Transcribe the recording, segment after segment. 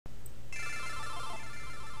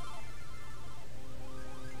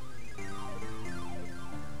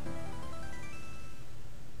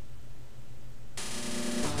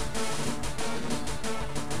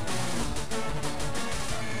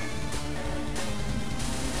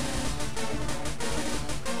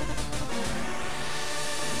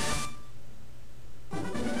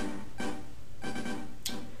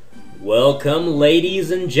Welcome,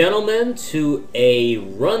 ladies and gentlemen, to a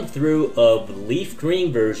run-through of Leaf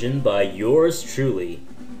Green version by yours truly.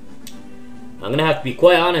 I'm gonna have to be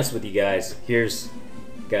quite honest with you guys. Here's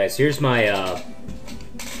my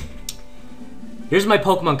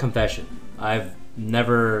Pokemon confession. I've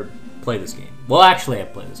never played this game. Well, actually, I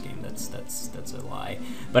played this game. That's a lie.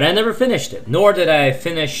 But I never finished it. Nor did I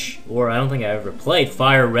finish, or I don't think I ever played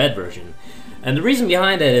Fire Red version. And the reason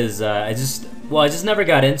behind it is I just never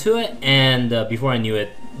got into it, and before I knew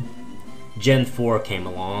it, Gen 4 came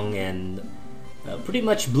along and pretty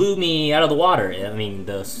much blew me out of the water. I mean,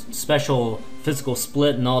 the special physical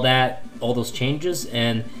split and all that, all those changes,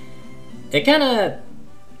 and it kind of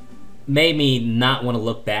made me not want to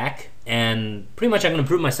look back, and pretty much I'm going to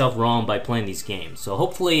prove myself wrong by playing these games. So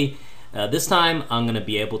hopefully this time I'm going to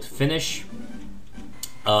be able to finish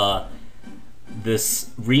this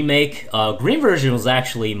remake. Green version was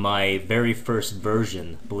actually my very first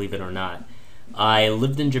version, believe it or not. I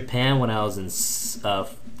lived in Japan when I was in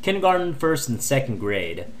kindergarten, first and second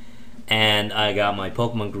grade, and I got my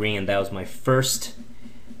Pokemon Green. That was my first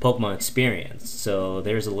Pokemon experience. So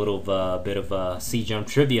there's a little bit of C-Jump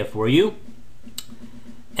trivia for you.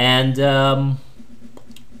 And yeah,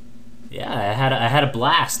 I had a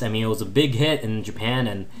blast. I mean, it was a big hit in Japan,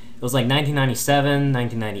 and it was like 1997,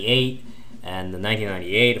 1998. And in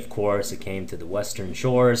 1998, of course, it came to the Western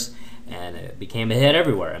shores, and it became a hit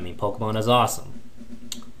everywhere. I mean, Pokemon is awesome.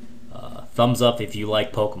 Thumbs up if you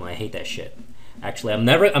like Pokemon. I hate that shit. Actually, I'm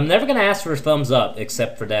never gonna ask for a thumbs up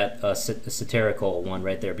except for that satirical one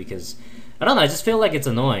right there, because I don't know. I just feel like it's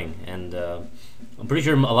annoying, and I'm pretty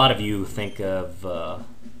sure a lot of you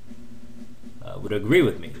would agree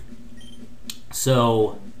with me.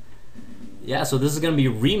 So. Yeah, so this is going to be a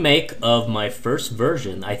remake of my first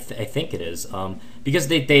version. I think it is. Because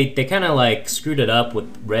they kind of like screwed it up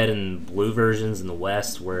with red and blue versions in the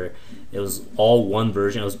West, where it was all one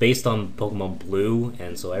version. It was based on Pokemon Blue,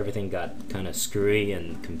 and so everything got kind of screwy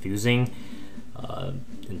and confusing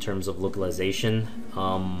in terms of localization.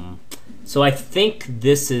 So I think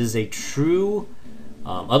this is a true...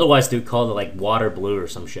 otherwise they would call it like water blue or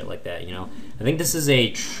some shit like that, you know. I think this is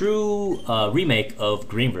a true remake of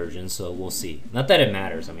Green version, so we'll see. Not that it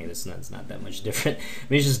matters. I mean, it's not that much different. I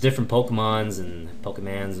mean, it's just different Pokemons and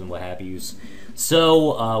Pokemans and what have yous.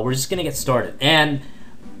 So we're just gonna get started. And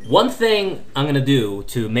one thing I'm gonna do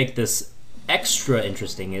to make this extra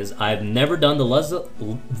interesting is I've never done the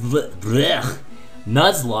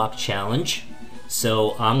Nuzlocke challenge,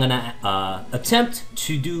 so I'm gonna attempt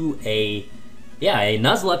to do a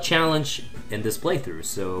Nuzlocke challenge in this playthrough.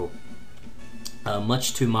 So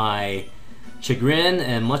much to my chagrin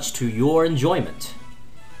and much to your enjoyment.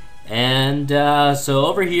 And so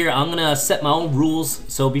over here, I'm gonna set my own rules.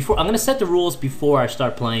 So I'm gonna set the rules before I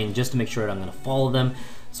start playing, just to make sure that I'm gonna follow them.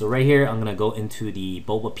 So right here, I'm gonna go into the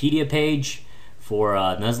Bulbapedia page for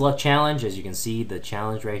Nuzlocke challenge. As you can see, the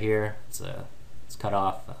challenge right here, it's cut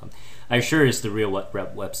off. I assure it's the real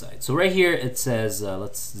website. So right here, it says,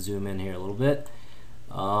 let's zoom in here a little bit.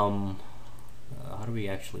 How do we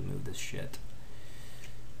actually move this shit?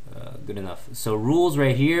 Good enough. So rules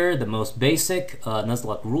right here, the most basic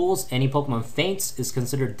Nuzlocke rules. Any Pokemon faints is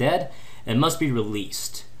considered dead and must be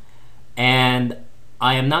released. And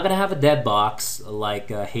I am not going to have a dead box like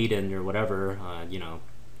Hayden or whatever. You know,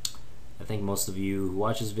 I think most of you who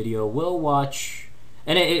watch this video will watch.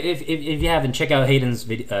 And if you haven't, check out Hayden's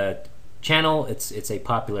channel. It's a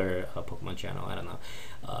popular Pokemon channel. I don't know.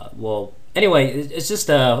 Well, anyway, it's just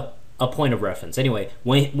a point of reference. Anyway,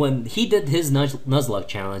 when he did his Nuzlocke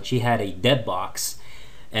challenge, he had a dead box,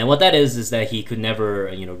 and what that is that he could never,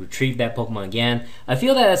 retrieve that Pokemon again. I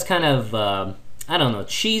feel that it's kind of, I don't know,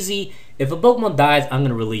 cheesy. If a Pokemon dies, I'm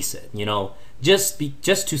gonna release it. You know, just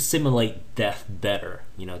to simulate death better.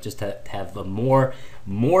 You know, just to have a more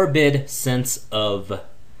morbid sense of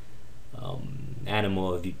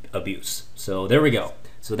animal abuse. So there we go.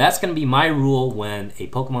 So that's going to be my rule when a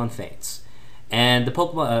Pokemon faints. And the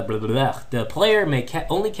the player may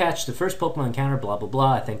only catch the first Pokemon encounter, blah, blah,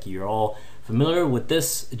 blah. I think you're all familiar with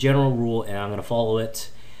this general rule, and I'm going to follow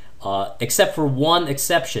it. Except for one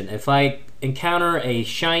exception. If I encounter a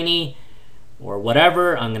shiny or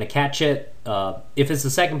whatever, I'm going to catch it. If it's the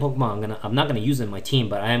second Pokemon, I'm not going to use it in my team,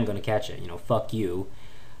 but I am going to catch it. You know, fuck you.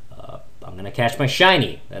 I'm going to catch my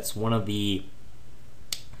shiny. That's one of the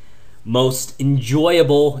most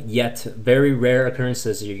enjoyable yet very rare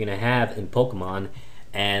occurrences you're gonna have in Pokemon,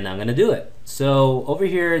 and I'm gonna do it. So over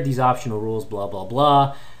here, these optional rules, blah blah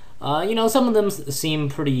blah. You know, some of them seem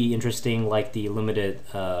pretty interesting, like the limited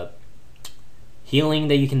healing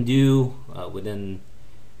that you can do within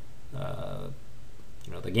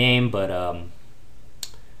the game. But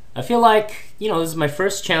I feel like, you know, this is my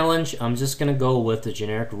first challenge. I'm just gonna go with the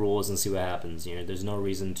generic rules and see what happens. You know, there's no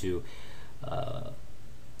reason to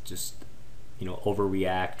just, you know,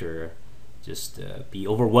 overreact or just be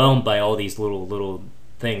overwhelmed by all these little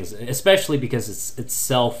things, especially because it's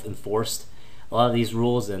self-enforced, a lot of these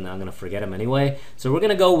rules, and I'm gonna forget them anyway. So we're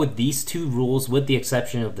gonna go with these 2 rules with the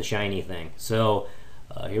exception of the shiny thing. So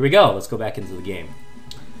here we go. Let's go back into the game.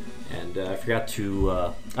 And I forgot to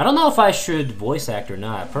I don't know if I should voice act or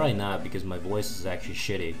not. Probably not, because my voice is actually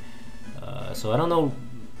shitty. So I don't know,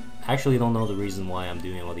 actually don't know the reason why I'm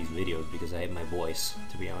doing all these videos, because I hate my voice,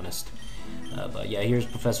 to be honest. But yeah, here's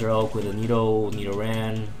Professor Oak with a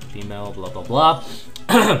Nidoran, female, blah blah blah.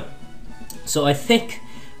 So I think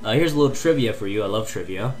here's a little trivia for you. I love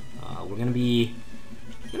trivia. We're gonna be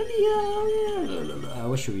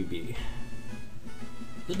what should we be?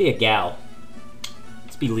 Let's be a gal.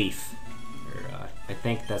 Let's be Leaf. I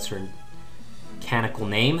think that's her mechanical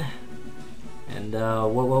name. And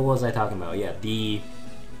what was I talking about? Yeah,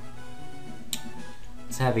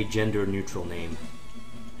 let's have a gender neutral name.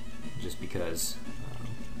 Just because.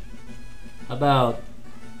 How about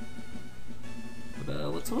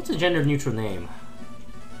what's a gender neutral name?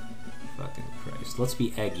 Fucking Christ. Let's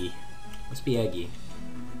be Eggy. Let's be Eggy.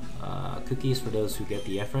 Cookies for those who get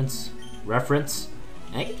the reference.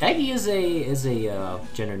 Eggy is a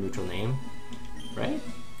gender neutral name, right?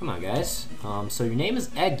 Come on, guys. So your name is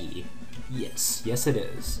Eggy. Yes, it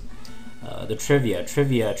is. The trivia.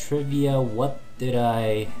 What did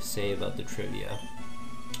I say about the trivia?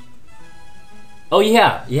 Oh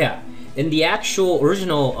yeah. In the actual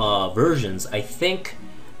original versions, I think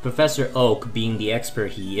Professor Oak, being the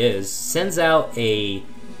expert he is, sends out a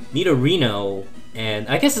Nidorino, and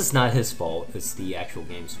I guess it's not his fault, it's the actual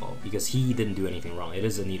game's fault, because he didn't do anything wrong. It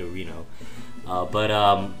is a Nidorino. But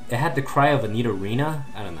it had the cry of a Nidorina.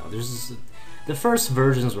 I don't know. The first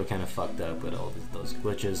versions were kind of fucked up with all those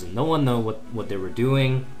glitches, and no one knew what they were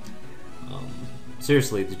doing.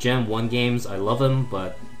 Seriously, the Gen 1 games, I love them,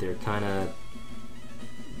 but they're kind of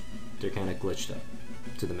glitched up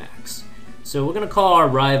to the max. So we're gonna call our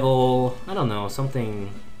rival, I don't know,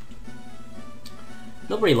 something.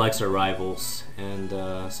 Nobody likes our rivals, and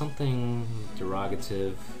something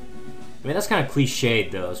derogative. I mean, that's kind of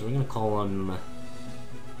cliched though, so we're gonna call him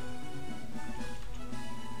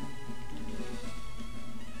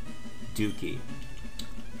Dookie.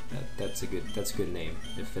 That's a good name.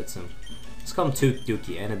 It fits him. Let's call him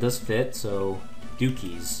Dookie, and it does fit. So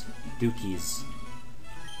Dookies.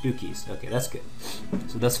 Okay, that's good.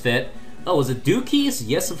 So it does fit. Oh, is it Dookies?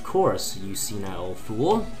 Yes, of course. You senile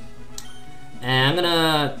fool. And I'm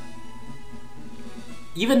gonna,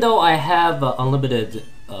 even though I have unlimited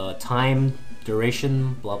time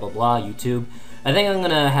duration, blah blah blah, YouTube, I think I'm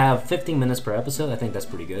gonna have 15 minutes per episode. I think that's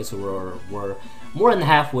pretty good. So we're more than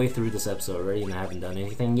halfway through this episode already, and I haven't done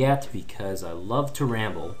anything yet because I love to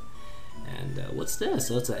ramble. And what's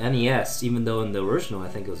this? Oh, it's an NES, even though in the original I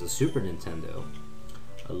think it was a Super Nintendo.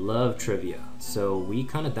 I love trivia. So we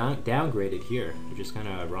kind of downgraded here, which is kind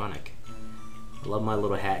of ironic. I love my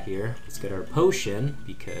little hat here. Let's get our potion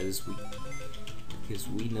because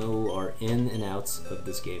we know our in and outs of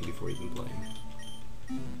this game before even playing.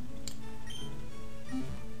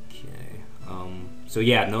 Okay. So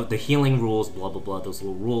yeah, no, the healing rules, blah blah blah, those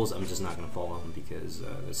little rules, I'm just not gonna follow them because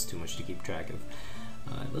that's too much to keep track of.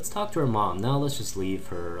 Let's talk to her mom. Now let's just leave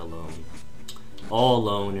her alone. All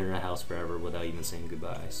alone in her house forever without even saying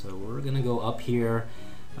goodbye. So we're gonna go up here.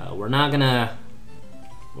 We're not gonna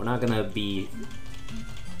be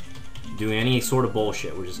doing any sort of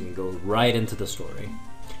bullshit. We're just gonna go right into the story.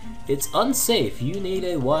 It's unsafe. You need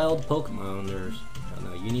a wild Pokemon.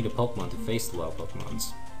 No, you need a Pokemon to face the wild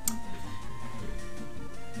Pokemons.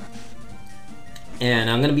 And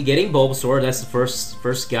I'm gonna be getting Bulbasaur. That's the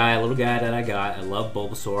first guy, little guy that I got. I love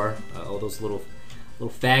Bulbasaur. All those little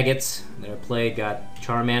faggots that I played got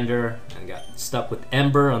Charmander and got stuck with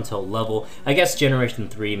Ember until level. I guess Generation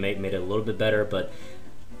 3 made it a little bit better, but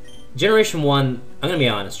Generation 1, I'm gonna be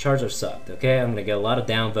honest, Charizard sucked. Okay, I'm gonna get a lot of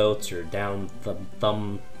down votes or down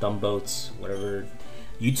thumb votes, whatever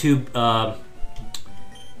YouTube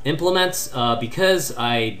implements, because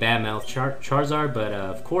I badmouth Charizard. But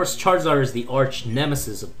of course, Charizard is the arch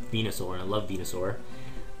nemesis of Venusaur, and I love Venusaur.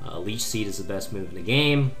 Leech Seed is the best move in the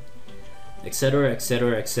game, etc.,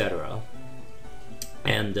 etc., etc.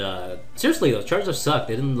 And seriously though, Charizard sucked.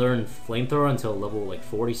 They didn't learn Flamethrower until level like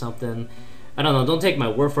 40 something. I don't know, don't take my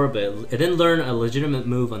word for it, but it didn't learn a legitimate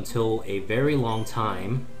move until a very long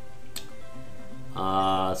time.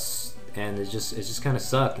 And it just kind of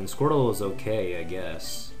sucked. And Squirtle was okay, I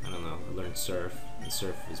guess. I don't know. I learned Surf, and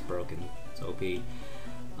Surf is broken. It's OP.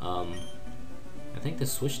 I think they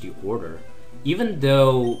switched the order. Even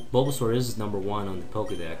though Bulbasaur is number 1 on the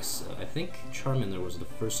Pokedex, I think Charmander was the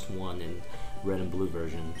first one in red and blue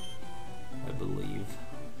version, I believe.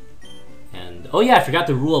 And oh yeah, I forgot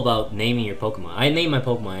the rule about naming your Pokemon. I name my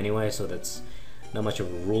Pokemon anyway, so that's not much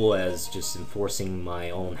of a rule as just enforcing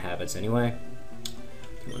my own habits anyway.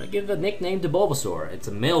 You want to give a nickname to Bulbasaur. It's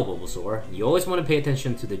a male Bulbasaur. You always want to pay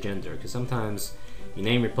attention to the gender, because sometimes you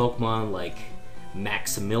name your Pokemon like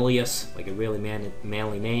Maximilius, like a really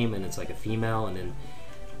manly name, and it's like a female, and then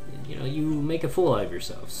you know you make a fool out of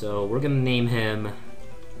yourself. So we're gonna name him.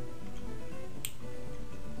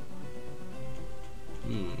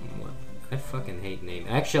 What? I fucking hate naming.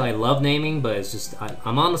 Actually, I love naming, but it's just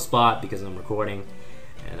I'm on the spot because I'm recording,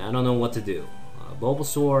 and I don't know what to do.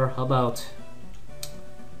 Bulbasaur. How about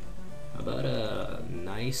a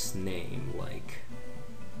nice name like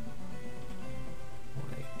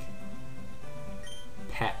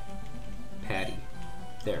Patty.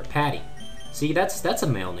 There, Patty. See, that's a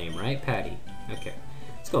male name, right? Patty. Okay.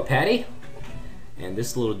 Let's go, Patty. And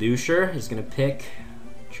this little doucher is gonna pick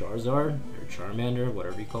Charizard or Charmander,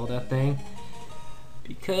 whatever you call that thing.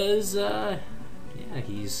 Because yeah,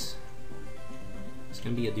 he's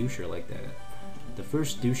gonna be a doucher like that. The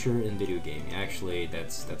first doucher in video gaming. Actually,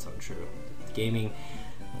 that's untrue. Gaming,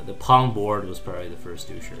 the Pong board was probably the first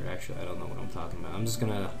doucher. Actually, I don't know what I'm talking about.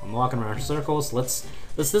 I'm walking around in circles.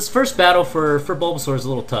 This first battle for Bulbasaur is a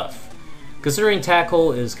little tough. Considering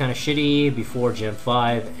Tackle is kind of shitty before Gen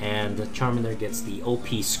 5, and Charmander gets the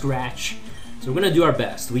OP Scratch. So we're gonna do our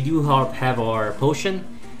best. We do have our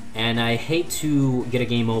potion, and I hate to get a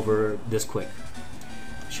game over this quick.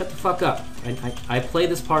 Shut the fuck up. I played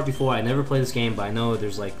this part before. I never played this game, but I know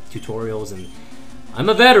there's like tutorials, and I'm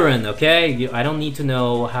a veteran, okay? I don't need to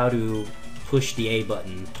know how to push the A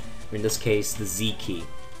button, or in this case, the Z key.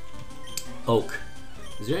 Oak.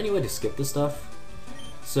 Is there any way to skip this stuff?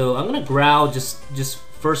 So I'm gonna growl just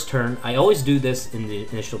first turn. I always do this in the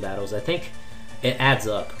initial battles. I think it adds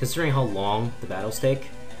up, considering how long the battles take.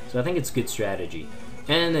 So I think it's good strategy.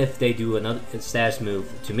 And if they do another status move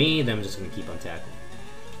to me, then I'm just gonna keep on tackling.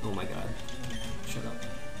 Oh my god. Shut up.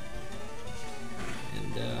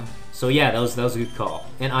 And so yeah, that was a good call.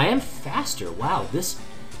 And I am faster. Wow, this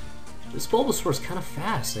Bulbasaur is kind of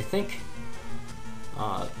fast. I think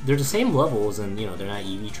they're the same levels, and you know they're not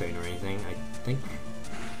EV trained or anything. I think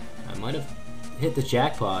I might have hit the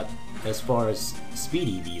jackpot as far as speed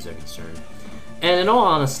EVs are concerned. And in all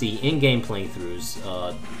honesty, in-game playthroughs,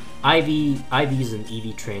 IVs and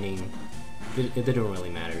EV training, it didn't really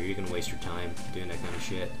matter. You're gonna waste your time doing that kind of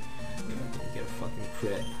shit. Get a fucking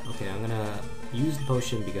crit. Okay, I'm gonna use the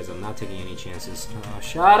potion because I'm not taking any chances.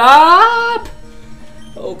 Shut up!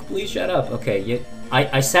 Oh, please shut up. Okay,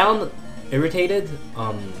 I sound irritated.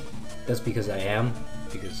 That's because I am.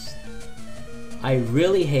 Because I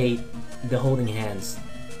really hate the holding hands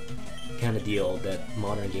kind of deal that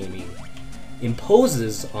modern gaming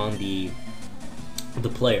imposes on the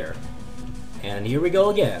player. And here we go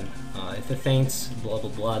again. If it faints, blah blah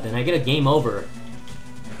blah, then I get a game over.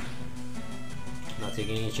 Not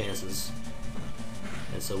taking any chances.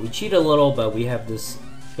 And so we cheat a little, but we have this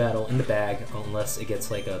battle in the bag, unless it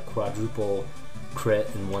gets like a quadruple crit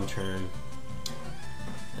in one turn.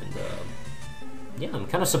 And yeah, I'm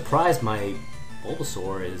kind of surprised my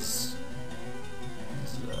Bulbasaur is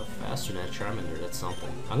faster than Charmander. That's something.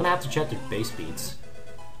 I'm gonna have to check their base speeds.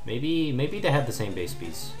 Maybe they have the same base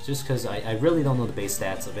speeds. Just because I really don't know the base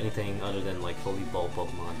stats of anything other than like fully evolved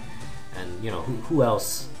Pokemon. And you know who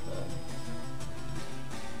else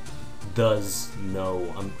does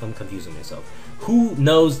know? I'm confusing myself. Who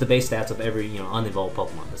knows the base stats of every unevolved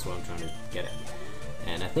Pokemon? That's what I'm trying to get at.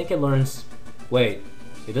 And I think it learns. Wait,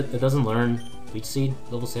 it doesn't learn Leech Seed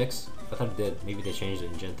level 6. I thought it did. Maybe they changed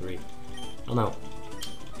it in Gen 3. I don't know.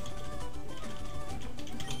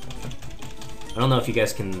 I don't know if you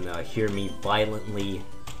guys can hear me violently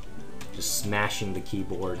just smashing the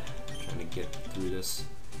keyboard, trying to get through this.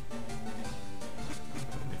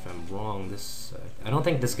 If I'm wrong, this I don't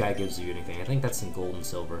think this guy gives you anything. I think that's in gold and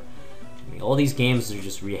silver. I mean, all these games are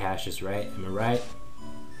just rehashes, right? Am I right?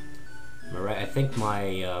 Am I right? I think my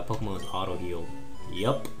Pokemon is auto-healed.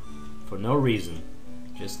 Yup. For no reason.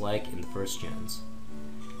 Just like in the first gens.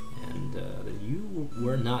 And you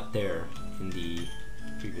were not there in the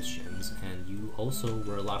previous gens, and you also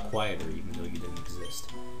were a lot quieter even though you didn't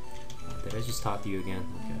exist. Did I just talk to you again?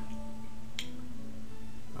 Okay.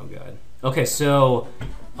 Oh god. Okay, so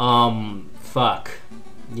fuck.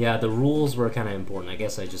 Yeah, the rules were kind of important. I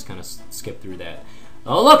guess I just kind of skipped through that.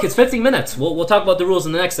 Oh look, it's 15 minutes. We'll talk about the rules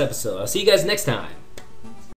in the next episode. I'll see you guys next time.